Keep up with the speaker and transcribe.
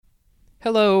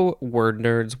Hello, word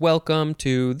nerds. Welcome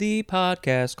to the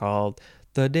podcast called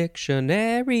The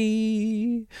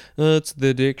Dictionary. It's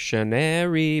the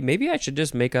dictionary. Maybe I should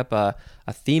just make up a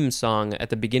theme song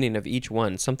at the beginning of each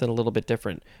one, something a little bit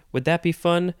different. Would that be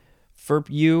fun for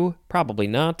you? Probably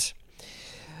not.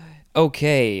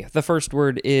 Okay, the first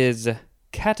word is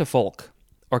catafalque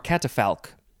or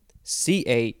catafalque.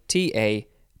 Catafalquu.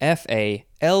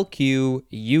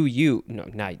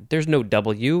 No, there's no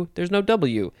W. There's no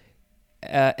W.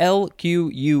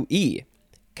 Lque,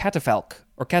 catafalque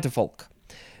or catafalque.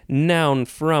 Noun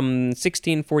from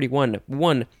 1641.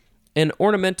 1. An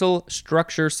ornamental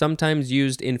structure sometimes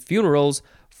used in funerals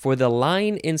for the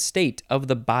line in state of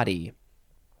the body.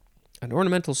 An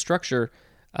ornamental structure.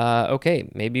 Okay,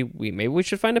 maybe we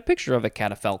should find a picture of a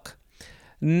catafalque.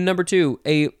 Number 2.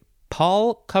 A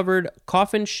pall-covered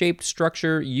coffin-shaped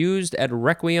structure used at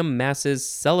requiem masses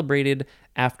celebrated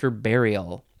after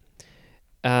burial.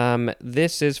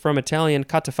 This is from Italian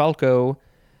catafalco,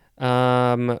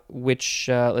 which,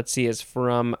 is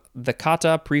from the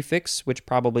cata prefix, which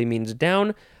probably means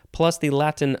down, plus the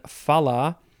Latin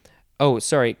falla.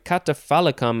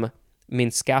 Catafallicum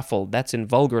means scaffold. That's in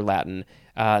vulgar Latin.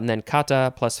 And then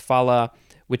cata plus falla,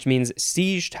 which means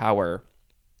siege tower.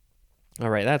 All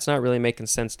right, that's not really making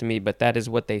sense to me, but that is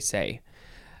what they say.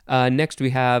 Next we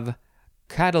have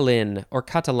Catalan or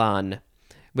Catalan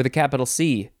with a capital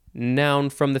C. Noun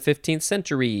from the 15th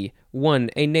century.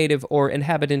 1. A native or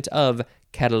inhabitant of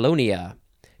Catalonia.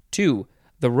 2.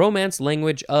 The Romance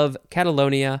language of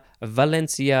Catalonia,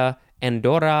 Valencia,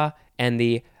 Andorra, and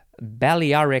the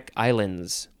Balearic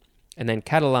Islands. And then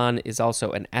Catalan is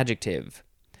also an adjective.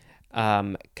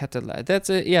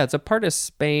 It's a part of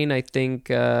Spain, I think.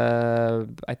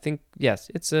 Yes,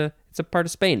 it's a part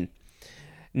of Spain.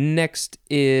 Next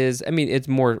is, it's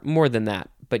more than that,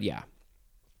 but yeah.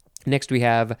 Next we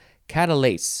have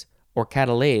catalase or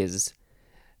catalase.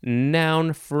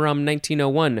 Noun from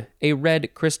 1901, a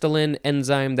red crystalline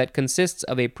enzyme that consists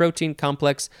of a protein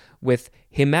complex with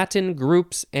hematin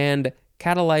groups and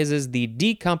catalyzes the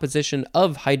decomposition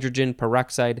of hydrogen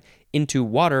peroxide into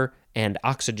water and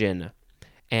oxygen.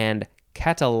 And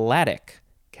catalytic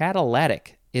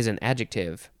is an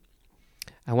adjective.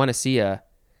 I want to see a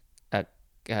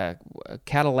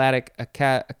catalytic.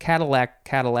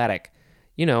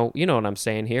 You know what I'm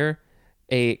saying here.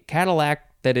 A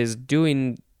Cadillac that is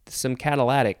doing some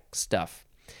catalytic stuff.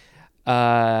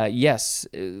 Yes.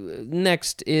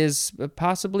 Next is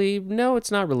possibly, no, it's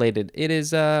not related. It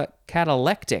is a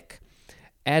catalectic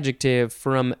adjective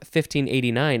from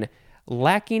 1589,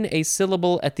 lacking a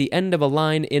syllable at the end of a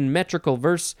line in metrical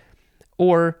verse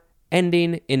or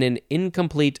ending in an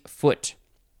incomplete foot.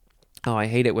 Oh, I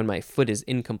hate it when my foot is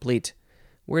incomplete.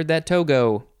 Where'd that toe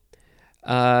go?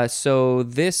 And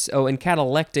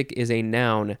catalectic is a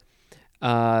noun.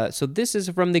 So this is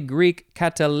from the Greek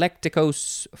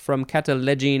katalektikos, from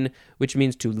katalegin, which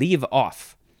means to leave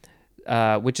off,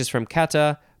 which is from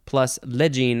kata plus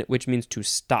legin, which means to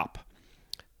stop.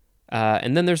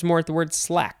 And then there's more at the word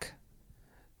slack.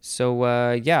 So,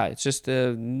 it's just,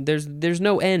 there's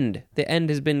no end. The end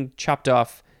has been chopped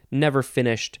off, never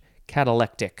finished,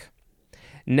 catalectic.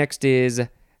 Next is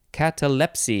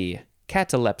catalepsy.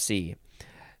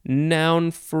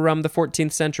 Noun from the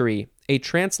 14th century, a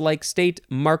trance-like state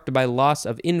marked by loss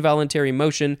of involuntary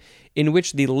motion in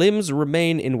which the limbs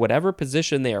remain in whatever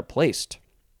position they are placed.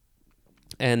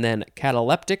 And then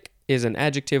cataleptic is an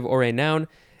adjective or a noun,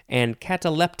 and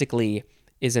cataleptically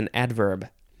is an adverb.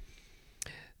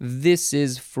 This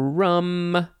is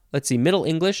from, Middle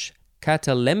English,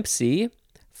 catalempsy,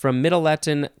 from Middle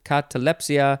Latin,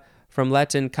 catalepsia, from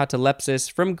Latin,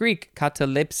 catalepsis, from Greek,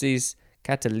 catalepsis,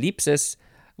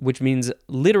 which means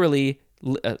literally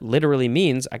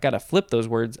means, I gotta flip those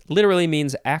words, literally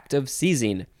means act of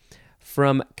seizing.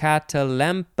 From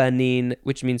catalampanine,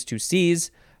 which means to seize,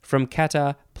 from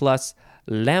kata plus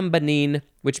lambanine,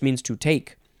 which means to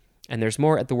take. And there's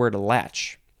more at the word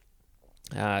latch.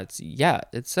 It's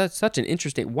such an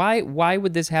interesting, why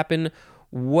would this happen?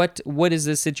 What is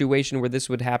the situation where this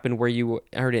would happen, where you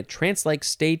are in a trance-like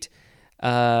state,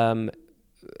 but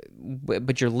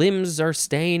your limbs are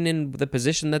staying in the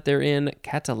position that they're in?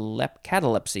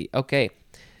 Catalepsy. Okay,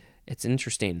 it's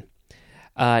interesting.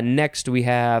 Next, we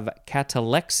have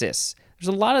catalexis. There's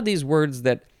a lot of these words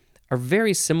that are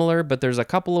very similar, but there's a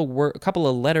couple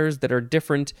of letters that are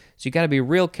different, so you got to be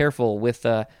real careful with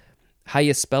how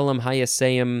you spell them, how you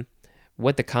say them,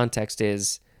 what the context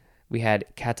is. We had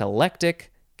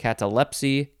catalectic,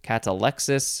 catalepsy,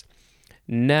 catalexis.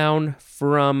 Noun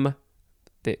from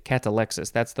the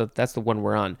catalexis. That's the one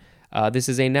we're on. This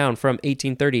is a noun from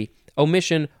 1830.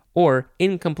 Omission or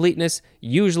incompleteness,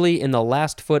 usually in the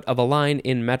last foot of a line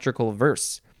in metrical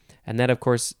verse. And that, of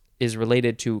course, is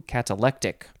related to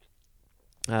catalectic.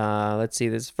 Let's see,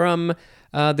 this is from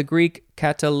the Greek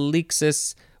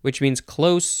catalysis, which means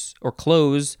close or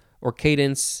close or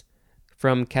cadence,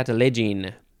 from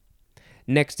catalegin.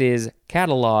 Next is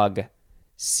catalog,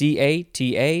 C-A-T-A-L-O-G,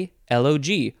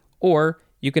 or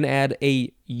you can add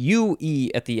a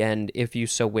U-E at the end if you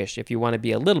so wish, if you want to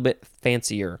be a little bit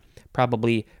fancier,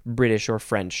 probably British or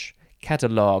French.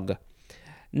 Catalog.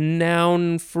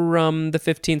 Noun from the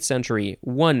 15th century.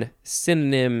 1.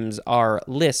 Synonyms are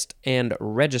list and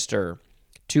register.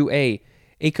 2a.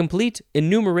 A complete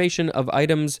enumeration of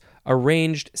items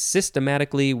arranged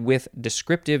systematically with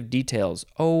descriptive details.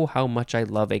 Oh, how much I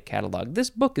love a catalog.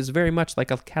 This book is very much like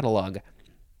a catalog.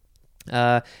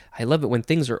 I love it when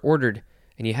things are ordered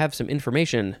and you have some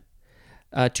information.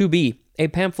 2b. A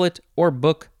pamphlet or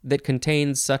book that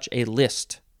contains such a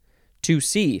list.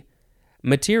 2c.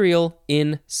 Material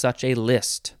in such a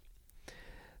list.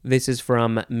 This is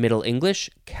from Middle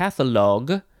English,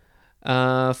 catalogue.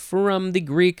 From the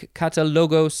Greek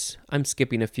katalogos, I'm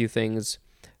skipping a few things.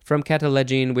 From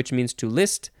catalegin, which means to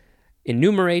list,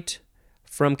 enumerate.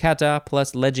 From kata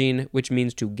plus legin, which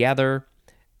means to gather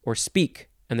or speak.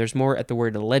 And there's more at the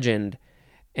word legend.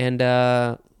 And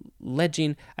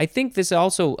legin, I think this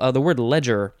also, the word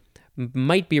ledger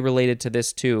might be related to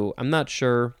this too. I'm not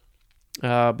sure,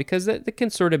 because that can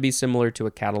sort of be similar to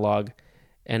a catalog.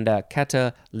 And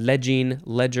catalegin,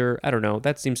 ledger, I don't know.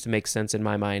 That seems to make sense in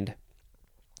my mind.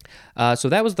 So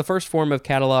that was the first form of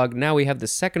catalog. Now we have the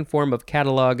second form of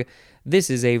catalog. This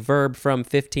is a verb from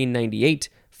 1598.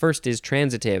 First is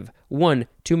transitive. 1.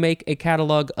 To make a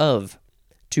catalog of.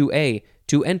 2a.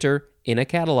 To enter in a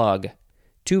catalog.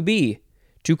 2b.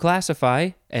 To classify,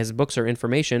 as books are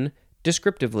information,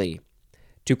 descriptively.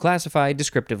 To classify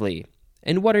descriptively.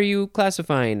 And what are you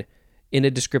classifying in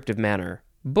a descriptive manner?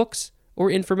 Books or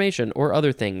information or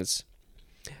other things?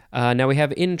 Now we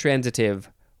have intransitive.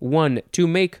 1. To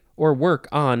make or work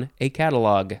on a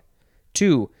catalog.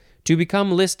 2. To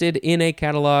become listed in a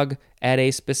catalog at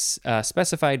a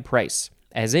specified price,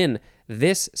 as in,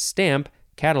 this stamp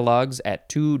catalogs at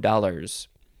 $2.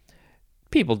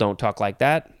 People don't talk like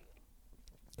that.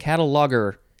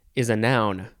 Cataloger is a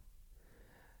noun.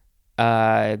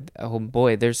 Oh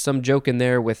boy, there's some joke in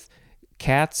there with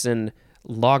cats and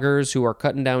loggers who are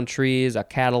cutting down trees, a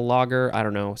cataloger, I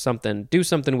don't know, something. Do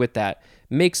something with that.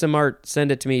 Make some art,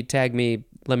 send it to me, tag me,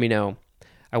 let me know.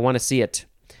 I want to see it.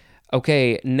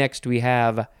 Okay, next we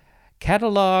have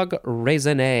catalogue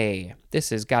raisonné. This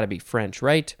has got to be French,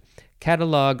 right?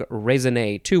 Catalogue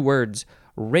raisonné, 2 words.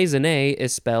 Raisonné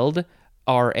is spelled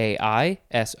R-A-I-S-O-N-N-E,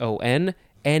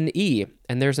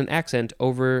 and there's an accent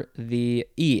over the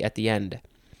E at the end.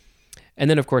 And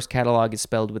then, of course, catalog is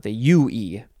spelled with a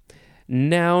U-E.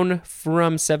 Noun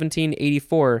from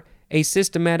 1784, a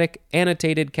systematic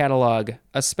annotated catalog,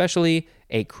 especially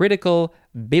a critical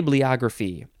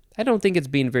bibliography. I don't think it's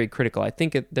being very critical. I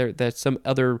think there's some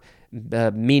other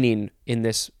meaning in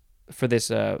this for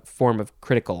this form of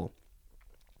critical.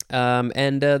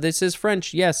 And this is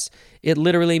French. Yes, it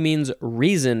literally means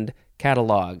reasoned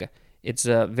catalog. It's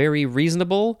very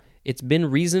reasonable. It's been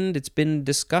reasoned. It's been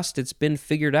discussed. It's been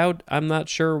figured out. I'm not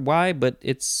sure why, but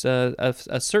it's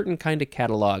a certain kind of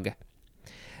catalog.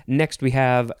 Next, we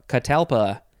have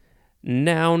catalpa,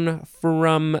 noun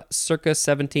from circa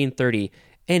 1730.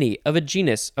 Any of a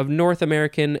genus of North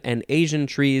American and Asian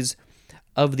trees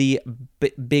of the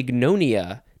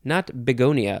bignonia, not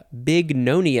begonia,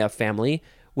 bignonia family,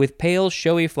 with pale,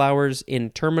 showy flowers in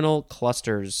terminal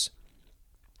clusters.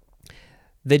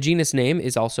 The genus name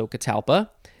is also catalpa.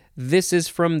 This is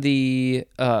from the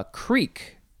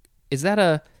creek. Is that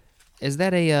a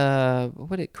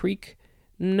creek?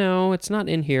 No, it's not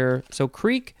in here. So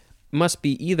creek must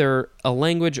be either a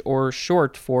language or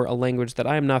short for a language that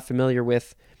I am not familiar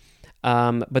with.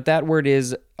 But that word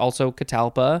is also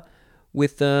catalpa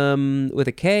with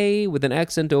a K, with an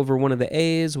accent over one of the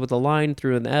A's, with a line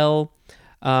through an L.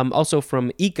 Also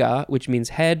from Ika, which means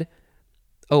head.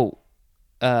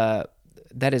 That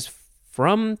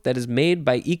is made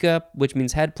by Ika, which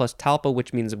means head, plus talpa,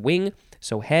 which means wing.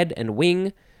 So head and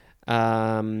wing.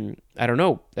 I don't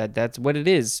know. That's what it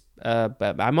is.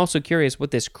 But I'm also curious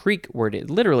what this creek word is.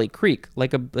 Literally creek,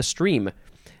 like a stream.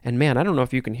 And man, I don't know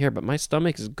if you can hear, but my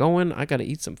stomach is going. I got to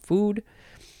eat some food.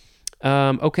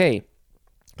 Okay.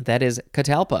 That is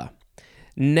catalpa.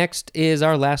 Next is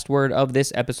our last word of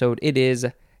this episode. It is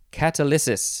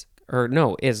catalysis.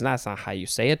 That's not how you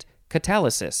say it.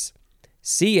 Catalysis.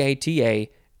 C-A-T-A-L-Y-S-I-S.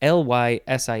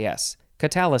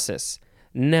 Catalysis.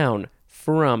 Noun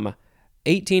from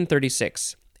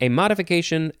 1836. a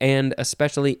modification and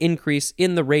especially increase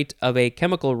in the rate of a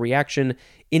chemical reaction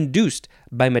induced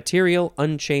by material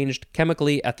unchanged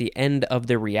chemically at the end of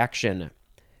the reaction.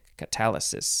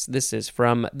 Catalysis. This is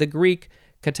from the Greek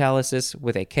catalysis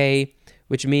with a K,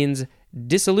 which means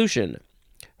dissolution.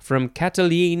 From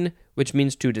kataline, which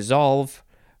means to dissolve.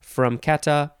 From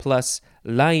kata plus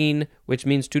lain, which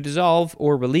means to dissolve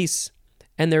or release.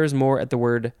 And there is more at the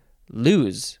word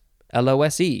lose.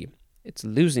 L-O-S-E. It's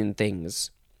losing things.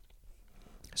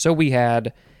 So we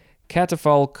had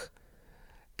catafalque,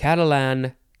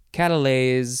 catalan,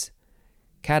 catalase,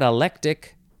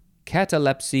 catalectic,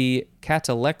 catalepsy,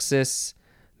 catalexis.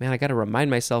 Man, I got to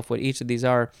remind myself what each of these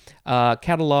are.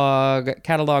 Catalog,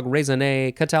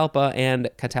 raisonné, catalpa, and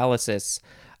catalysis.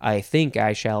 I think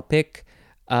I shall pick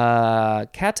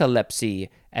catalepsy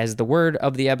as the word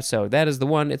of the episode. That is the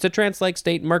one. It's a trance-like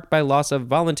state marked by loss of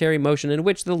voluntary motion in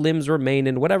which the limbs remain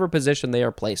in whatever position they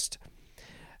are placed.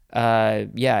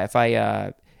 If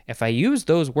I use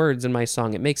those words in my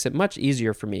song, it makes it much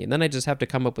easier for me. And then I just have to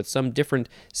come up with some different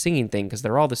singing thing because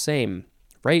they're all the same,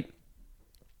 right?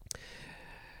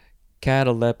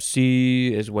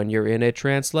 Catalepsy is when you're in a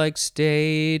trance-like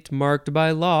state marked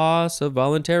by loss of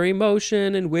voluntary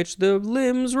motion in which the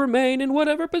limbs remain in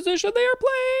whatever position they are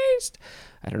placed.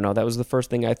 I don't know. That was the first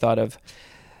thing I thought of.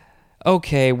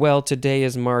 Okay, well, today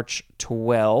is March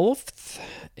 12th,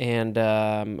 and,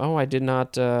 I did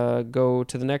not go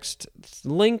to the next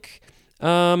link.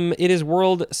 It is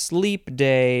World Sleep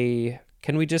Day.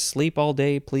 Can we just sleep all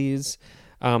day, please?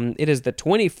 It is the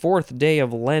 24th day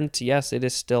of Lent. Yes, it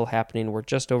is still happening. We're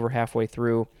just over halfway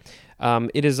through.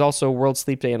 It is also World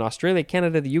Sleep Day in Australia,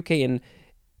 Canada, the UK, and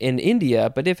in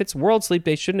India. But if it's World Sleep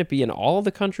Day, shouldn't it be in all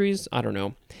the countries? I don't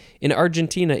know. In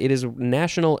Argentina, it is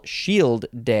National Shield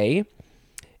Day.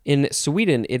 In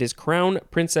Sweden, it is Crown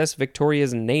Princess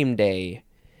Victoria's Name Day.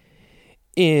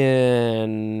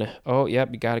 You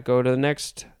got to go to the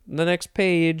next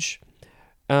page.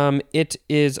 It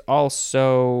is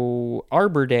also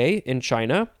Arbor Day in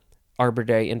China, Arbor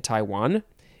Day in Taiwan.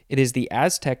 It is the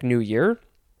Aztec New Year.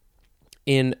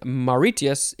 In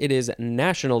Mauritius, it is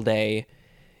National Day.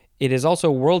 It is also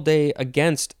World Day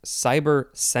Against Cyber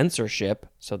Censorship,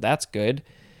 so that's good.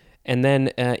 And then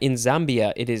in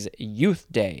Zambia, it is Youth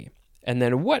Day. And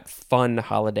then what fun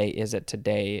holiday is it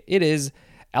today? It is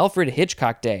Alfred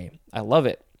Hitchcock Day. I love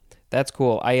it. That's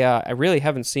cool. I really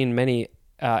haven't seen many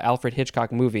Alfred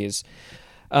Hitchcock movies.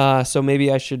 So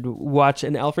maybe I should watch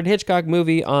an Alfred Hitchcock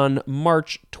movie on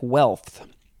March 12th.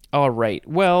 All right.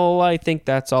 Well, I think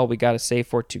that's all we got to say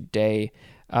for today.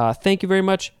 Thank you very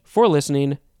much for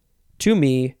listening to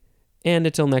me. And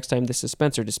until next time, this is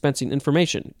Spencer dispensing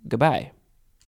information. Goodbye.